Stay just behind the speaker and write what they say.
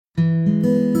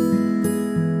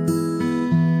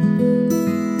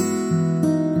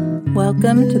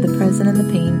Welcome to the Present in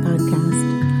the Pain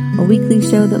podcast, a weekly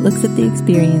show that looks at the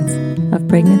experience of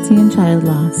pregnancy and child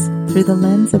loss through the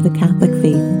lens of the Catholic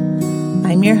faith.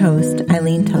 I'm your host,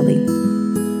 Eileen Tully.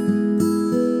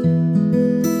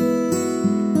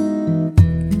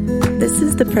 This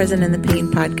is the Present in the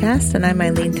Pain podcast, and I'm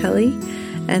Eileen Tully,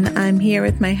 and I'm here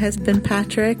with my husband,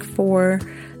 Patrick, for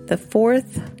the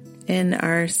fourth in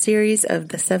our series of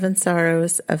the Seven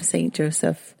Sorrows of St.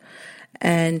 Joseph.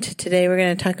 And today we're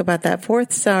going to talk about that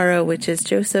fourth sorrow, which is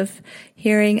Joseph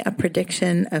hearing a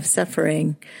prediction of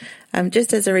suffering.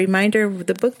 Just as a reminder,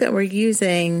 the book that we're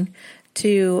using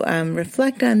to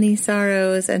reflect on these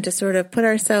sorrows and to sort of put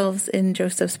ourselves in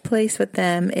Joseph's place with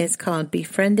them is called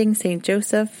Befriending St.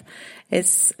 Joseph.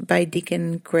 It's by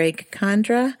Deacon Greg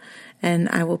Condra, and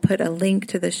I will put a link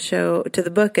to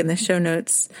the book in the show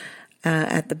notes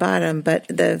at the bottom, but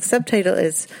the subtitle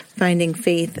is Finding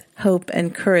Faith, Hope,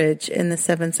 and Courage in the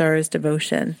Seven Sorrows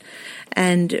Devotion.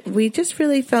 And we just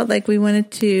really felt like we wanted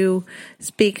to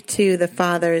speak to the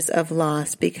fathers of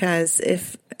loss, because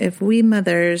if we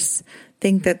mothers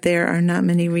think that there are not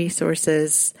many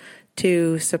resources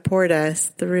to support us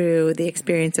through the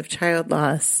experience of child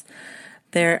loss,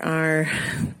 there are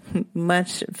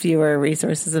much fewer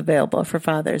resources available for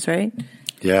fathers, right?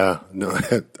 Yeah, no,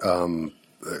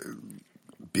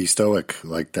 be stoic.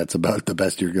 Like, that's about the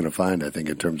best you're going to find, I think,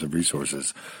 in terms of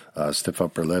resources. Stiff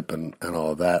upper lip and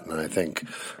all of that. And I think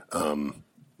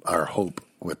our hope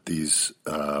with these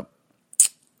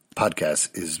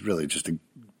podcasts is really just to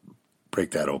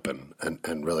break that open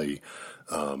and really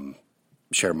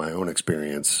share my own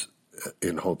experience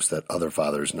in hopes that other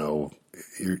fathers know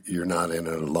you're not in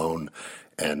it alone.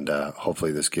 And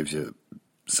hopefully this gives you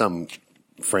some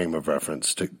frame of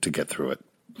reference to get through it.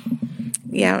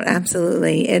 Yeah,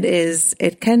 absolutely.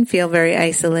 It can feel very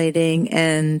isolating.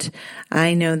 And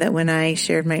I know that when I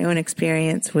shared my own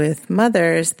experience with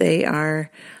mothers, they are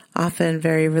often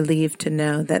very relieved to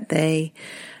know that they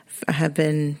have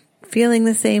been feeling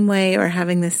the same way or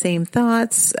having the same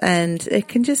thoughts. And it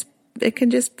can just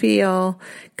feel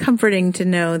comforting to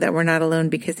know that we're not alone,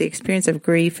 because the experience of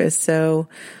grief is so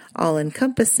all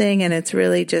encompassing, and it's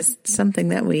really just something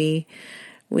that we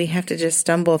have to just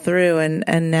stumble through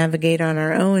and navigate on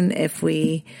our own if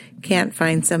we can't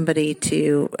find somebody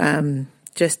to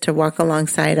just to walk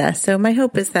alongside us. So my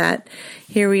hope is that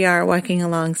here we are walking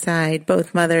alongside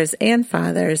both mothers and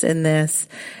fathers in this,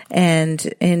 and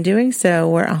in doing so,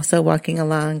 we're also walking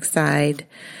alongside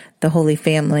the Holy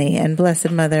Family and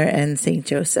Blessed Mother and St.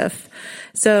 Joseph.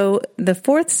 So the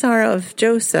fourth sorrow of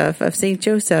St.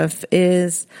 Joseph,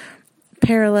 is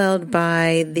paralleled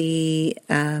by the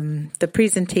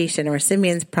presentation, or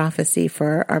Simeon's prophecy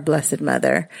for our Blessed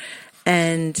Mother.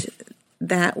 And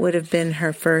that would have been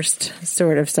her first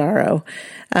sort of sorrow.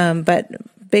 But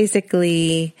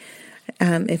basically,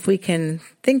 if we can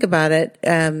think about it,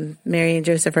 Mary and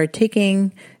Joseph are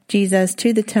taking Jesus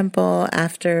to the temple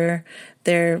after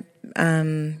their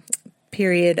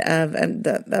period of,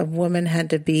 the woman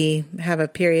had to have a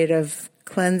period of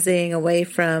cleansing away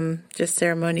from, just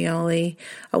ceremonially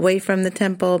away from the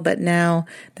temple, but now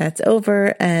that's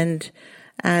over, and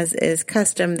as is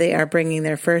custom, they are bringing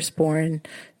their firstborn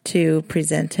to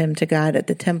present him to God at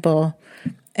the temple.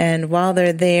 And while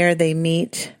they're there, they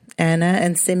meet Anna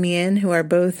and Simeon, who are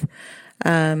both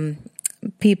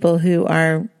people who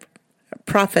are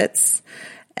prophets,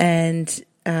 and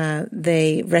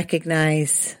they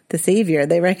recognize the Savior.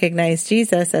 They recognize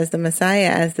Jesus as the Messiah,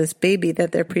 as this baby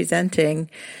that they're presenting.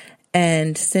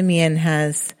 And Simeon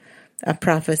has a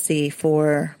prophecy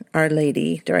for Our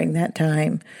Lady during that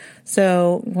time.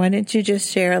 So why don't you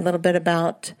just share a little bit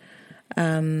about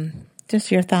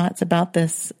just your thoughts about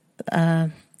this,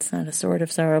 it's not a sword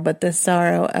of sorrow, but the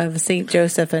sorrow of St.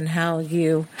 Joseph and how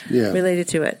you related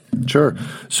to it. Sure.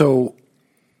 So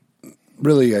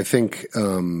really, I think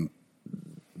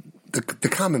the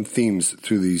common themes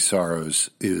through these sorrows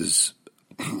is,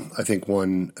 I think,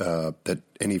 one that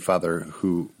any father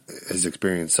who has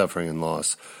experienced suffering and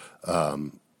loss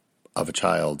of a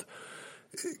child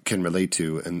can relate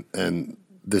to, and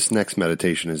this next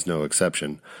meditation is no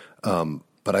exception.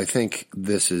 But I think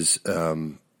this is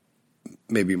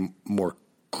maybe more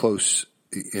close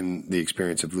in the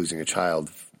experience of losing a child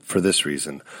for this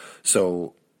reason.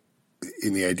 So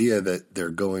in the idea that they're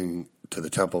going to the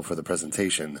temple for the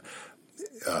presentation,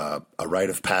 a rite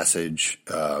of passage,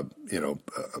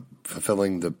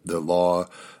 fulfilling the law,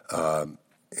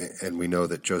 and we know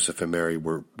that Joseph and Mary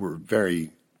were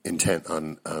very intent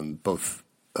on both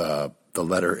the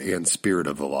letter and spirit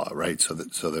of the law, right? So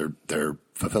they're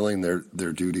fulfilling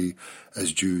their duty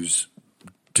as Jews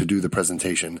to do the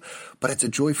presentation, but it's a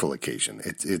joyful occasion.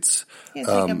 It's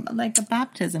like a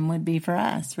baptism would be for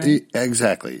us, right?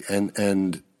 Exactly.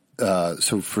 And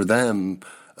so for them,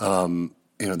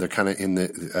 they're kind of in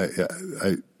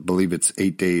I believe it's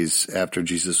 8 days after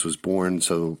Jesus was born.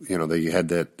 So, they had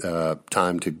that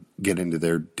time to get into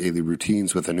their daily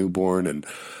routines with a newborn and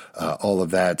all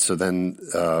of that. So then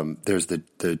there's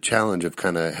the challenge of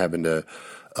kind of having to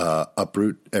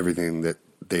uproot everything that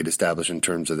they'd established in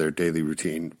terms of their daily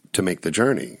routine to make the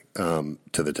journey to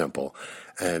the temple.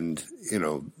 And,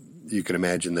 you can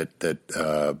imagine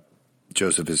that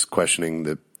Joseph is questioning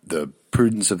the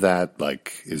prudence of that.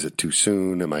 Like, is it too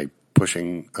soon? Am I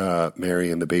pushing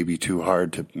Mary and the baby too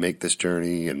hard to make this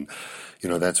journey? And,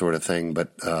 that sort of thing.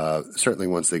 But certainly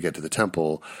once they get to the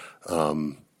temple,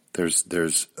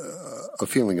 there's a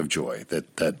feeling of joy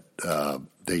that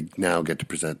they now get to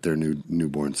present their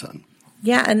newborn son.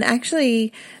 Yeah, and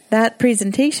actually that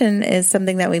presentation is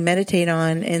something that we meditate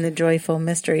on in the joyful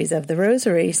mysteries of the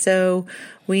Rosary. So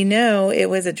we know it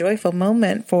was a joyful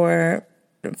moment for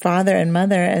father and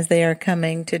mother as they are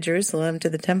coming to Jerusalem,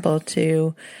 to the temple,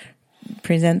 to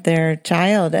present their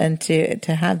child and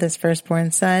to have this firstborn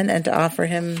son and to offer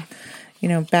him,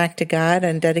 back to God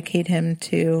and dedicate him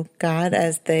to God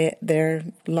as their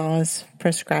laws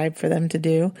prescribe for them to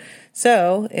do.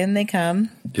 So in they come.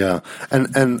 Yeah.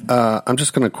 And I'm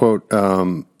just going to quote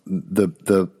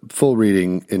the full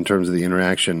reading in terms of the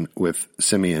interaction with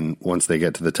Simeon once they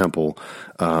get to the temple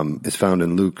is found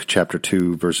in Luke chapter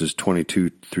 2, verses 22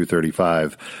 through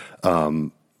 35.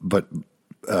 But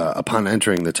upon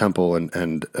entering the temple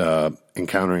and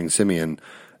encountering Simeon,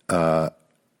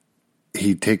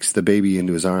 he takes the baby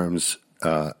into his arms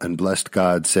and blessed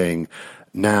God, saying,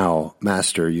 "Now,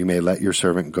 Master, you may let your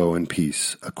servant go in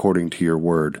peace, according to your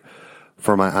word.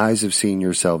 For my eyes have seen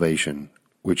your salvation,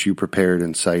 which you prepared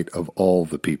in sight of all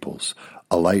the peoples,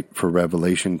 a light for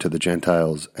revelation to the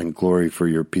Gentiles and glory for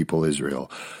your people Israel."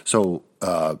 So,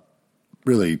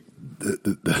 really,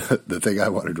 the thing I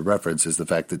wanted to reference is the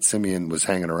fact that Simeon was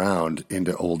hanging around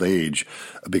into old age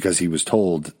because he was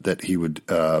told that he would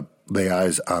lay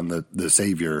eyes on the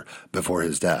Savior before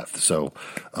his death. So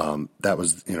that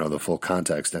was, the full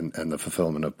context and the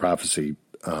fulfillment of prophecy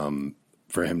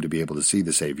for him to be able to see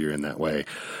the Savior in that way.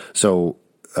 So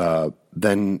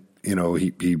then,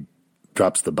 he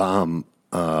drops the bomb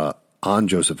on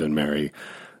Joseph and Mary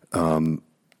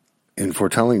in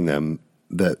foretelling them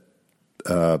that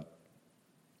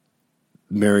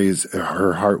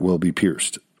her heart will be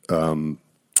pierced.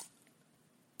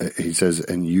 He says,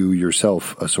 and you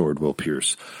yourself a sword will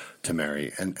pierce, to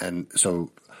Mary. And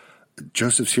so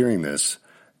Joseph's hearing this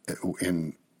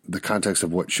in the context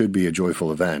of what should be a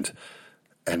joyful event.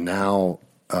 And now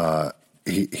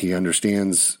he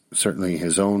understands certainly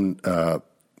his own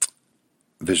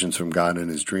visions from God in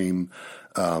his dream.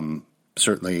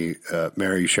 Certainly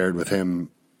Mary shared with him,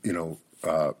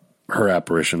 her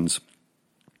apparitions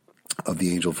of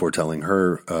the angel foretelling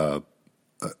her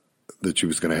that she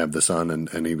was going to have the son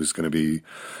and he was going to be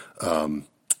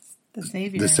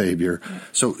the Savior. Yeah.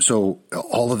 So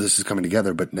all of this is coming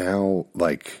together, but now,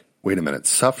 like, wait a minute,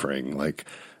 suffering, like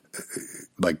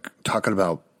talking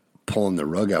about pulling the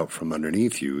rug out from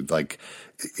underneath you, like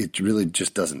it really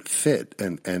just doesn't fit.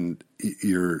 And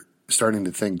you're starting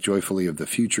to think joyfully of the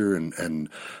future and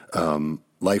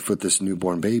life with this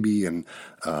newborn baby, and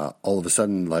all of a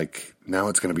sudden, like, now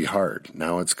it's going to be hard.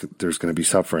 Now there's going to be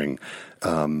suffering,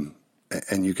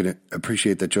 and you can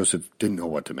appreciate that Joseph didn't know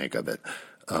what to make of it,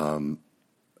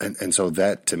 and so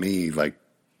that to me, like,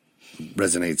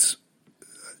 resonates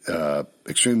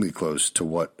extremely close to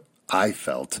what I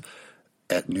felt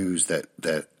at news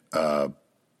that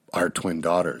our twin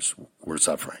daughters were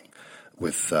suffering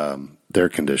with their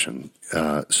condition.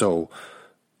 So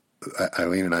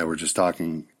Eileen and I were just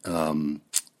talking, and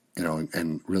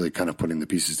really kind of putting the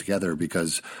pieces together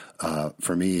because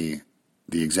for me,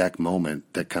 the exact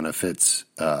moment that kind of fits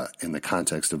in the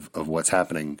context of what's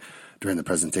happening during the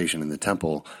presentation in the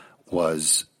temple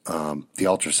was the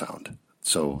ultrasound.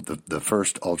 So the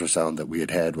first ultrasound that we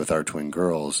had with our twin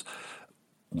girls,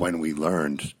 when we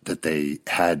learned that they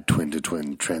had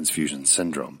twin-to-twin transfusion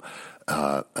syndrome,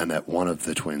 and that one of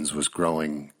the twins was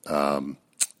growing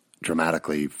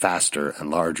dramatically faster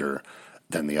and larger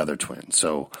than the other twin.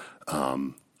 So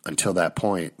until that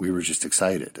point, we were just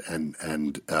excited, and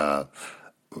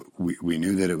we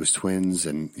knew that it was twins,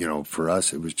 and for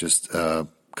us, it was just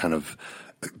kind of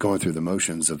going through the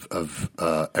motions of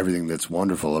everything that's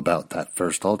wonderful about that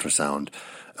first ultrasound.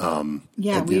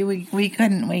 We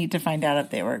couldn't wait to find out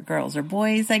if they were girls or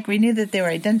boys. Like, we knew that they were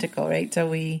identical, right? So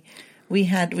we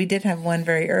we did have one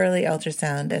very early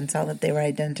ultrasound and saw that they were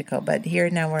identical. But here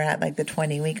now we're at like the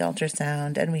 20-week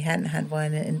ultrasound, and we hadn't had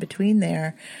one in between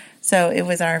there. So it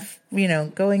was our,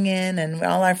 going in, and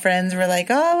all our friends were like,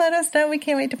 "Oh, let us know. We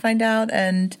can't wait to find out."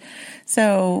 And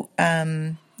so,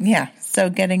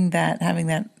 so having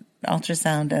that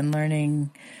ultrasound and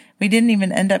learning, we didn't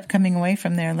even end up coming away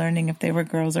from there learning if they were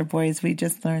girls or boys. We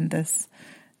just learned this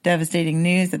devastating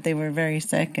news that they were very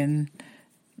sick and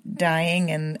dying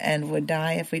and would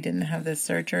die if we didn't have this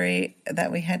surgery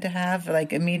that we had to have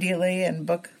like immediately and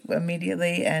book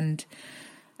immediately. And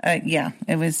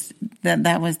it was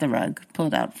that was the rug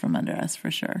pulled out from under us for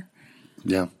sure.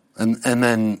 Yeah. And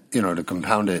then, to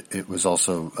compound it, it was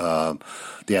also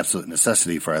the absolute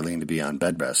necessity for Eileen to be on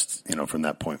bed rest, from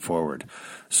that point forward.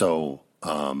 So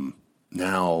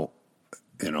now,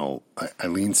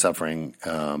 Eileen's suffering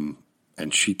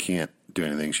and she can't do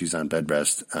anything. She's on bed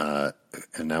rest. And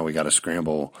now we got to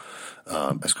scramble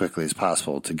as quickly as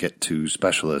possible to get to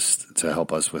specialists to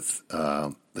help us with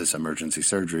this emergency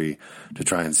surgery to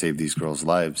try and save these girls'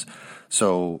 lives.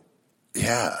 So,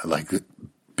 yeah, like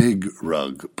big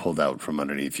rug pulled out from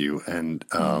underneath you. And,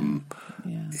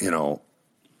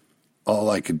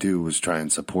 all I could do was try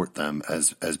and support them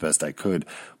as best I could.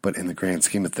 But in the grand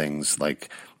scheme of things, like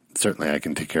certainly I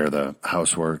can take care of the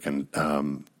housework and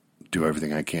do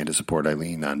everything I can to support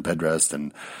Eileen on bed rest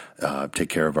and take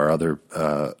care of our other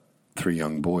 3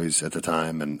 young boys at the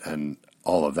time and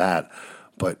all of that.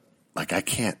 But like I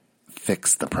can't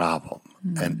fix the problem.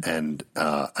 Mm-hmm. And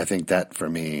I think that for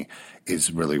me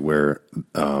is really where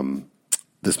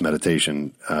this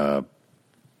meditation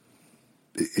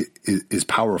is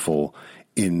powerful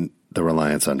in the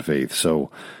reliance on faith.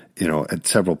 So, at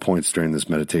several points during this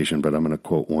meditation, but I'm going to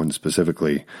quote one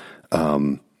specifically.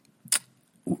 And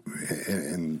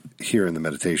here in the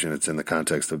meditation, it's in the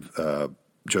context of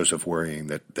Joseph worrying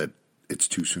that it's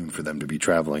too soon for them to be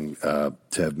traveling to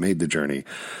have made the journey.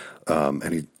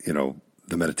 And he,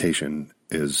 the meditation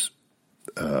is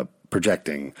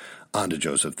projecting onto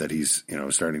Joseph that he's,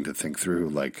 starting to think through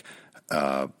like,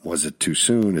 was it too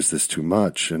soon? Is this too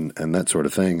much? And that sort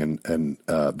of thing. And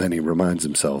then he reminds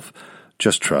himself,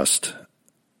 just trust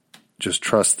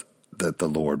that the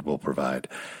Lord will provide.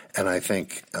 And I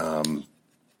think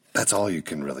that's all you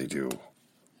can really do,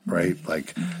 right?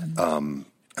 Like, and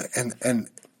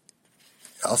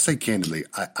I'll say candidly,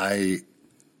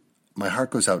 my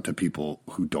heart goes out to people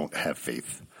who don't have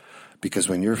faith, because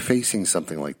when you're facing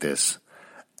something like this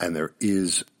and there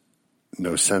is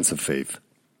no sense of faith,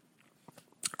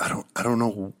 I don't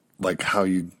know like how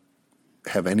you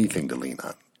have anything to lean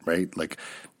on, right? Like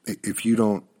if you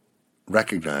don't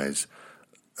recognize,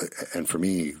 and for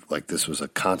me, like this was a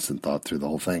constant thought through the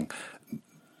whole thing,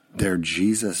 they're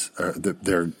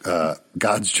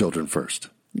God's children first.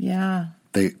 Yeah.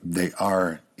 They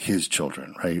are his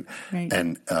children, right?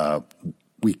 And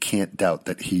we can't doubt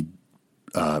that he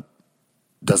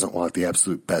doesn't want the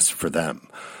absolute best for them.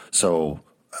 So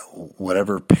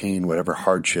whatever pain, whatever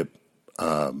hardship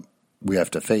we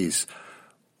have to face,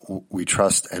 we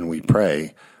trust and we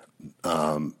pray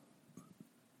that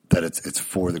it's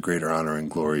for the greater honor and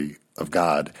glory of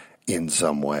God in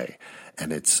some way.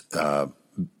 And it's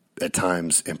at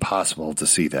times impossible to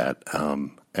see that.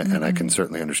 And I can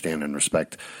certainly understand and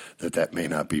respect that may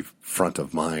not be front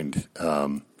of mind,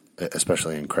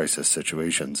 especially in crisis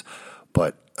situations.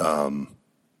 But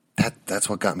that's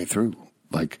what got me through.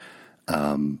 Like,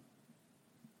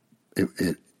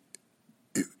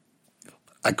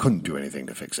 I couldn't do anything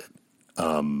to fix it.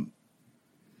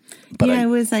 But it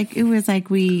was like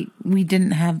we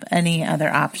didn't have any other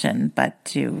option but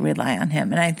to rely on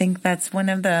him. And I think that's one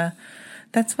of the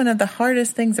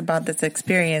hardest things about this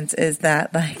experience is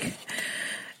that like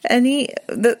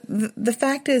the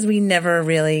fact is we never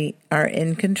really are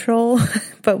in control,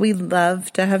 but we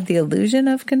love to have the illusion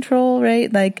of control,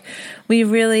 right? Like we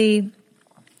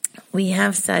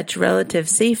have such relative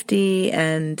safety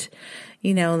and,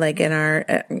 like in our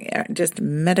just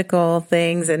medical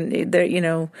things, and there,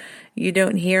 you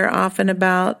don't hear often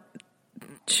about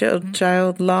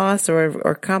child loss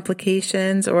or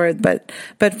complications, but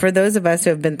for those of us who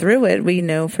have been through it, we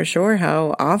know for sure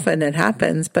how often it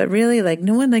happens. But really, like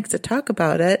no one likes to talk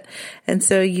about it, and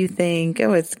so you think,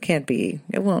 oh,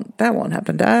 that won't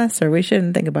happen to us, or we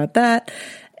shouldn't think about that,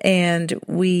 and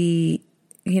we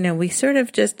sort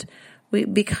of just.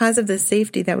 Because of the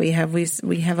safety that we have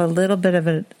a little bit of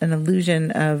an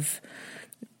illusion of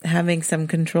having some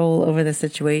control over the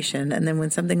situation. And then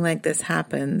when something like this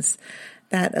happens,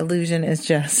 that illusion is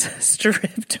just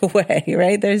stripped away,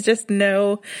 right? There's just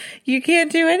you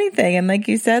can't do anything. And like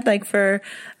you said, like for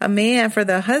a man, for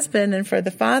the husband and for the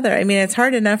father, I mean, it's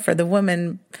hard enough for the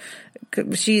woman.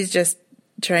 She's just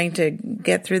trying to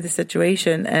get through the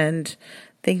situation and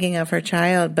thinking of her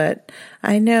child. But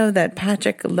I know that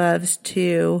Patrick loves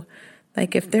to,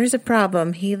 like, if there's a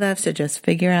problem, he loves to just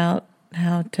figure out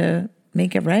how to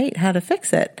make it right, how to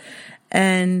fix it.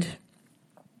 And,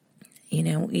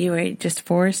 you were just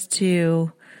forced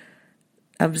to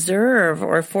observe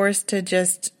or forced to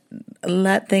just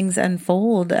let things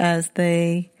unfold as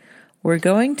they were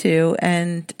going to.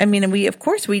 And I mean, we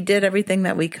did everything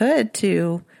that we could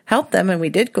to help them, and we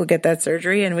did go get that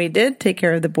surgery, and we did take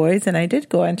care of the boys, and I did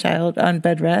go on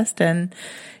bed rest, and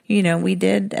we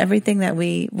did everything that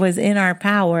was in our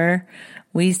power.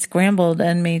 We scrambled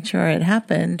and made sure it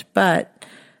happened, but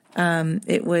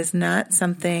it was not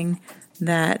something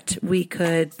that we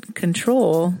could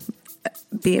control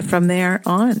from there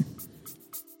on.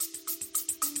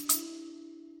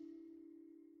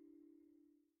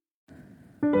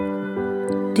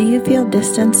 Do you feel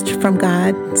distanced from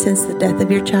God since the death of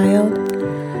your child?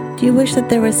 Do you wish that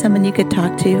there was someone you could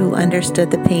talk to who understood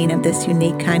the pain of this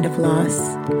unique kind of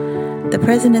loss? The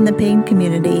Present in the Pain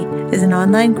Community is an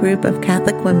online group of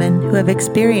Catholic women who have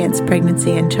experienced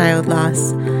pregnancy and child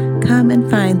loss. Come and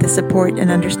find the support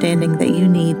and understanding that you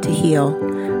need to heal.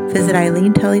 Visit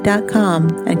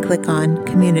EileenTully.com and click on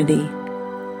Community.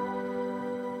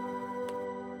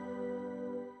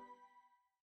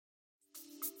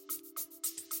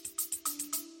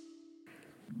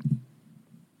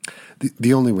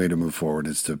 The only way to move forward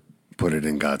is to put it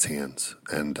in God's hands.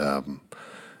 And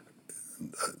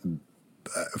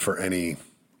for any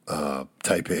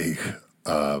type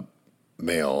A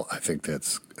male, I think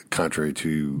that's contrary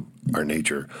to our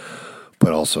nature,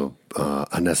 but also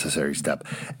a necessary step.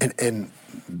 And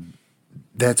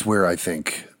that's where I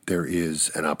think there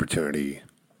is an opportunity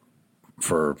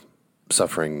for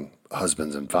suffering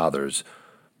husbands and fathers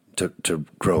to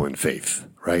grow in faith,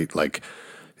 right? Like,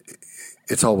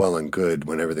 it's all well and good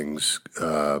when everything's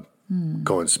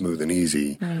going smooth and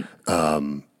easy,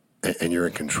 right. And you're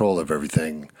in control of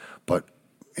everything. But,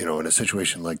 in a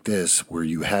situation like this where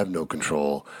you have no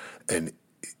control and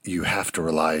you have to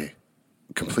rely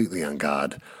completely on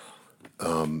God,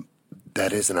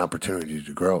 that is an opportunity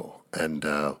to grow. And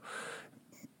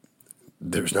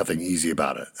there's nothing easy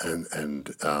about it.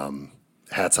 And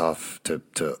hats off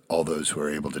to all those who are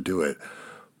able to do it.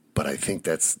 But I think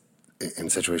that's,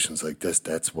 in situations like this,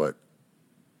 that's what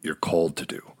you're called to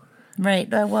do. Right.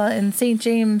 Well, in St.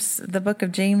 James, the book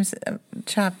of James,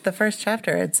 the first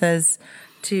chapter, it says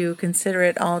to consider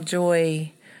it all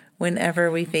joy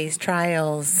whenever we face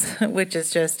trials, which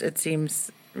is just, it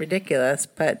seems ridiculous,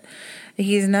 but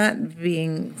he's not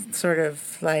being sort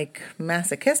of like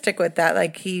masochistic with that.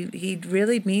 Like he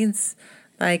really means,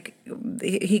 like,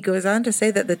 he goes on to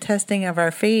say that the testing of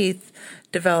our faith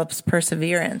develops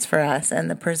perseverance for us,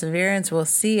 and the perseverance will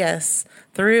see us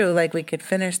through, like we could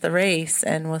finish the race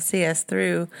and will see us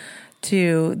through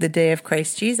to the day of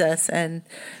Christ Jesus. And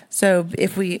so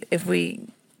if we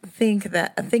think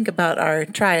about our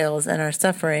trials and our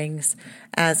sufferings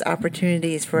as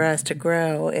opportunities for us to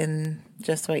grow in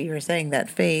just what you were saying, that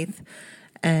faith,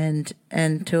 and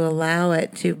to allow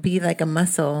it to be like a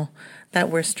muscle that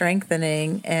we're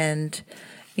strengthening. And,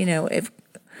 if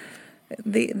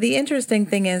the interesting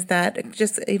thing is that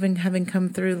just even having come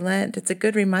through Lent, it's a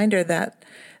good reminder that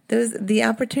the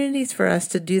opportunities for us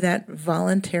to do that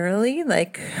voluntarily,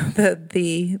 like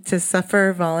to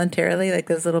suffer voluntarily, like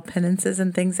those little penances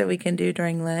and things that we can do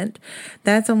during Lent,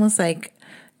 that's almost like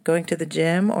going to the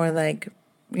gym or like,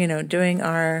 doing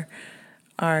our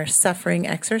suffering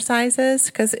exercises,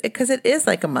 because it is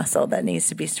like a muscle that needs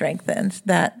to be strengthened,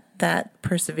 that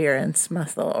perseverance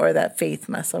muscle or that faith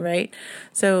muscle, right?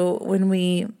 So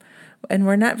and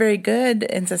we're not very good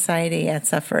in society at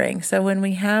suffering. So when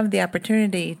we have the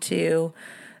opportunity to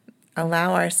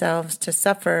allow ourselves to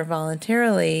suffer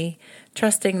voluntarily,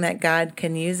 trusting that God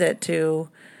can use it to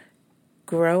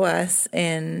grow us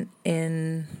in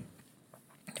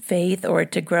faith, or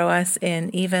to grow us in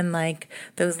even like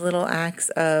those little acts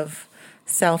of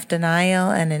self-denial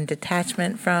and in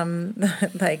detachment from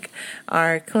like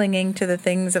our clinging to the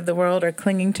things of the world or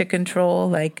clinging to control,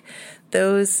 like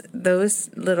those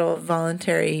little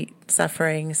voluntary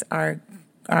sufferings are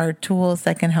tools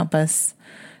that can help us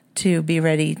to be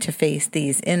ready to face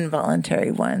these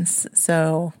involuntary ones.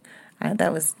 So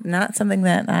that was not something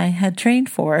that I had trained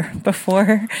for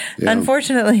before,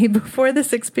 unfortunately, before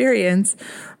this experience.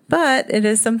 But it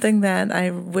is something that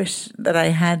I wish that I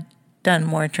had done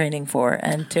more training for,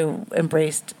 and to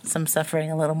embrace some suffering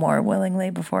a little more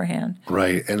willingly beforehand.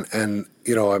 Right. And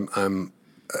I'm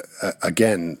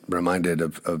again reminded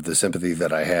of the sympathy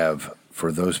that I have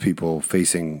for those people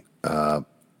facing a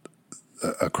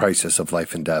crisis of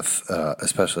life and death,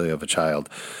 especially of a child,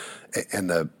 and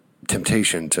the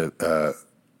temptation to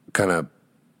kind of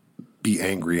be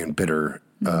angry and bitter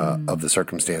of the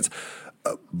circumstance.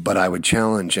 But I would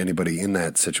challenge anybody in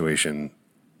that situation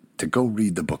to go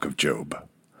read the book of Job.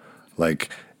 Like,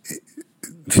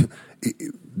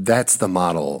 that's the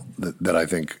model that I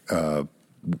think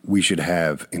we should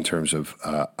have in terms of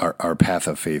our path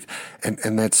of faith.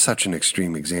 And that's such an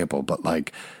extreme example, but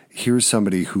like, here's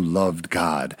somebody who loved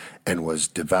God and was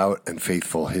devout and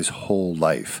faithful his whole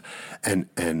life,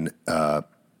 and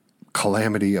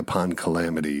calamity upon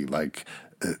calamity, like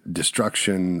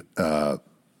destruction,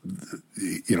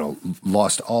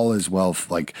 lost all his wealth,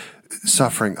 like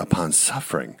suffering upon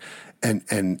suffering,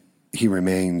 and he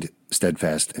remained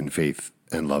steadfast in faith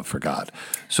and love for God.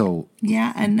 So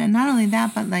yeah, and not only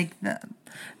that, but like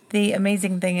the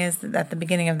amazing thing is that at the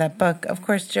beginning of that book, of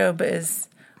course, Job is.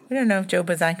 We don't know if Job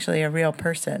was actually a real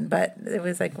person, but it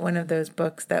was like one of those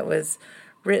books that was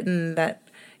written that,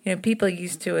 people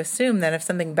used to assume that if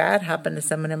something bad happened to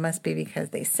someone, it must be because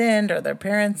they sinned or their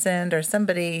parents sinned or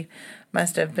somebody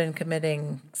must have been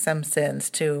committing some sins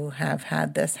to have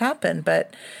had this happen.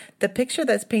 But the picture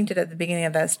that's painted at the beginning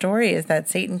of that story is that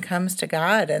Satan comes to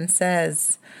God and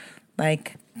says,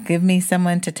 like, give me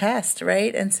someone to test,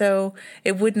 right? And so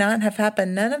it would not have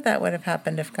happened. None of that would have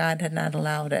happened if God had not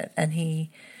allowed it. And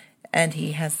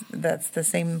he has, that's the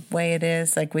same way it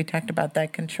is. Like we talked about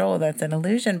that control, that's an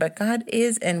illusion, but God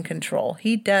is in control.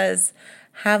 He does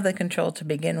have the control to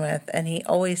begin with, and he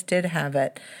always did have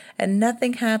it. And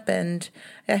nothing happened.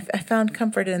 I found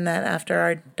comfort in that after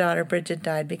our daughter Bridget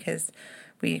died, because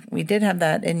we did have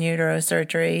that in utero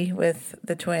surgery with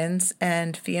the twins,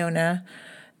 and Fiona,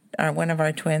 one of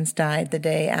our twins, died the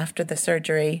day after the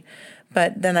surgery.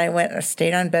 But then I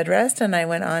stayed on bed rest, and I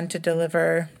went on to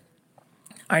deliver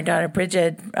our daughter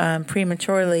Bridget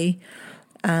prematurely,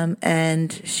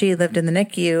 and she lived in the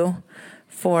NICU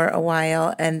for a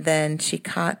while, and then she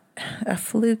caught a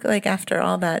fluke, like after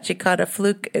all that, she caught a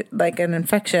fluke, like an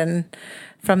infection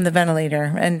from the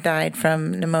ventilator, and died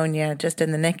from pneumonia just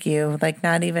in the NICU, like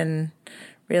not even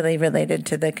really related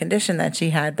to the condition that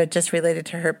she had, but just related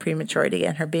to her prematurity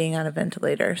and her being on a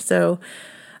ventilator. So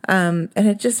and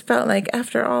it just felt like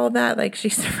after all that, like she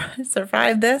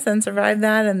survived this and survived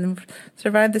that and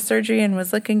survived the surgery and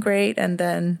was looking great. And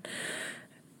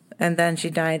then she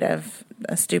died of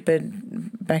a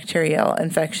stupid bacterial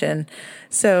infection.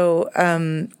 So,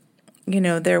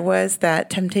 there was that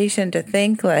temptation to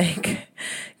think like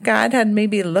God had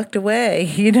maybe looked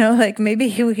away, like maybe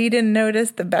he didn't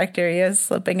notice the bacteria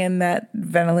slipping in that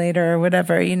ventilator or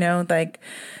whatever, like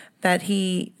that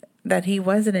he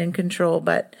wasn't in control.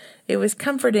 But it was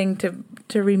comforting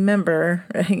to remember,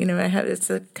 it's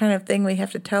the kind of thing we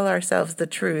have to tell ourselves the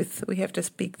truth. We have to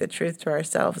speak the truth to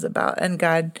ourselves about, and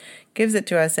God gives it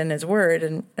to us in his word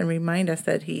and remind us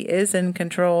that he is in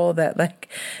control, that like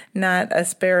not a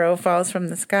sparrow falls from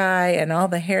the sky, and all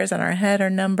the hairs on our head are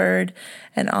numbered,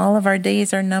 and all of our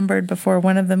days are numbered before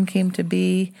one of them came to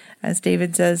be, as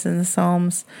David says in the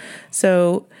Psalms.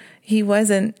 So he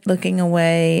wasn't looking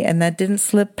away, and that didn't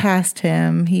slip past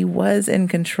him. He was in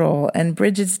control, and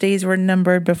Bridget's days were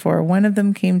numbered before one of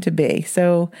them came to be.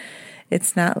 So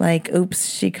it's not like, oops,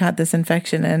 she caught this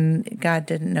infection and God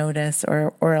didn't notice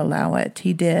or allow it.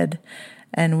 He did.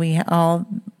 And all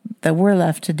that we're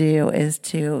left to do is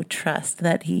to trust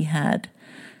that he has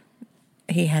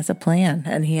a plan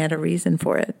and he had a reason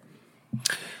for it.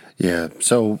 Yeah.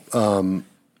 So,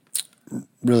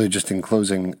 really, just in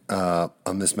closing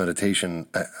on this meditation,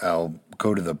 I'll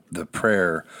go to the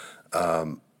prayer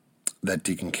that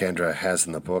Deacon Kandra has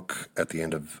in the book at the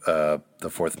end of the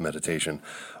fourth meditation,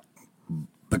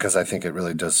 because I think it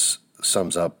really does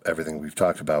sums up everything we've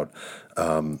talked about.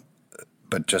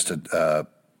 But just to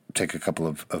take a couple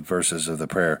of verses of the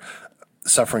prayer.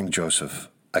 Suffering Joseph,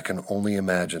 I can only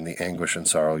imagine the anguish and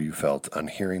sorrow you felt on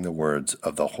hearing the words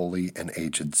of the holy and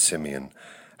aged Simeon,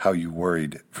 how you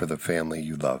worried for the family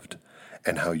you loved,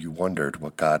 and how you wondered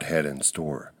what God had in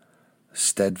store.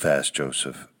 Steadfast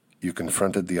Joseph, you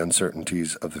confronted the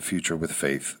uncertainties of the future with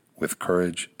faith, with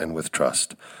courage, and with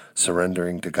trust,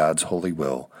 surrendering to God's holy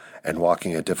will and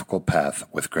walking a difficult path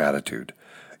with gratitude.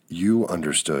 You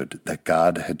understood that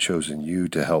God had chosen you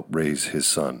to help raise his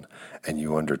son, and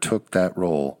you undertook that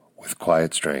role with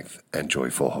quiet strength and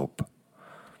joyful hope.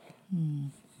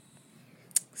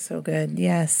 So good.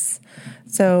 Yes.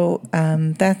 So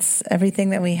that's everything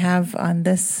that we have on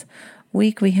this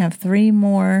week. We have 3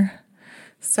 more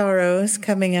sorrows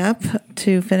coming up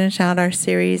to finish out our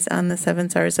series on the 7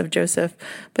 sorrows of Joseph.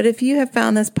 But if you have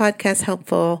found this podcast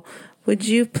helpful, would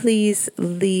you please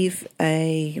leave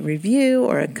a review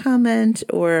or a comment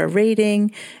or a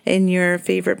rating in your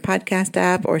favorite podcast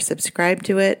app or subscribe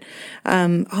to it?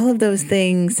 All of those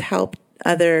things help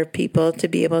other people to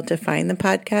be able to find the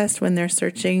podcast when they're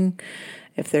searching.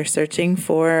 If they're searching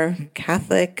for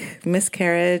Catholic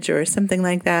miscarriage or something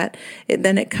like that,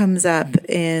 then it comes up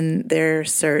in their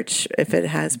search if it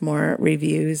has more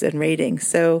reviews and ratings.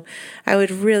 So I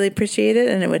would really appreciate it,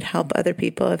 and it would help other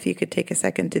people if you could take a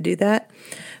second to do that.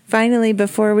 Finally,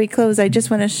 before we close, I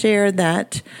just want to share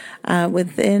that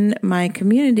within my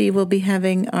community, we'll be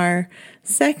having our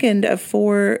second of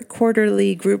 4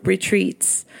 quarterly group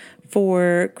retreats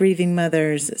for grieving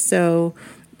mothers. So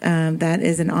that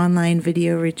is an online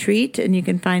video retreat, and you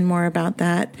can find more about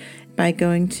that by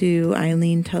going to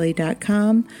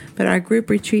EileenTully.com. But our group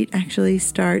retreat actually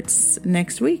starts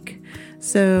next week.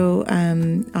 So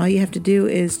all you have to do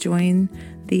is join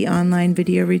the online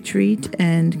video retreat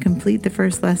and complete the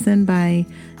first lesson by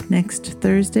next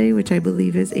Thursday, which I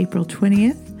believe is April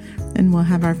 20th. And we'll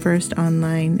have our first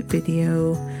online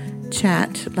video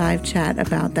live chat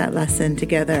about that lesson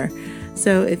together.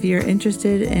 So if you're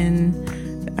interested in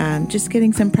just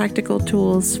getting some practical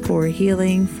tools for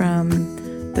healing from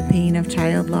the pain of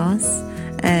child loss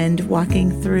and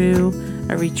walking through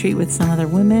a retreat with some other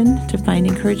women to find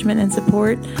encouragement and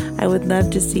support, I would love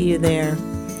to see you there.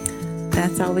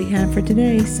 That's all we have for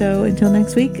today. So until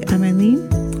next week, I'm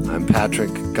Eileen. I'm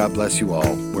Patrick. God bless you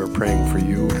all. We're praying for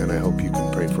you, and I hope you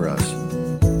can pray for us.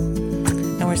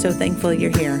 And we're so thankful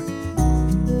you're here.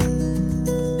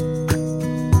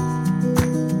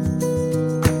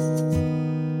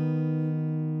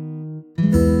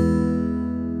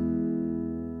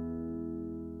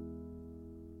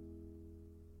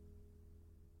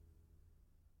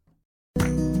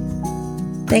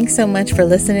 Thanks so much for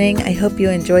listening. I hope you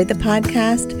enjoyed the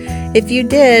podcast. If you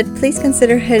did, please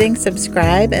consider hitting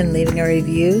subscribe and leaving a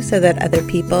review so that other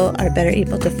people are better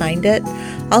able to find it.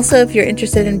 Also, if you're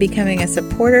interested in becoming a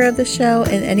supporter of the show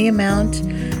in any amount,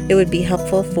 it would be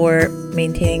helpful for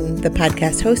maintaining the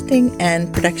podcast hosting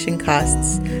and production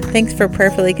costs. Thanks for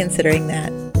prayerfully considering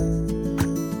that.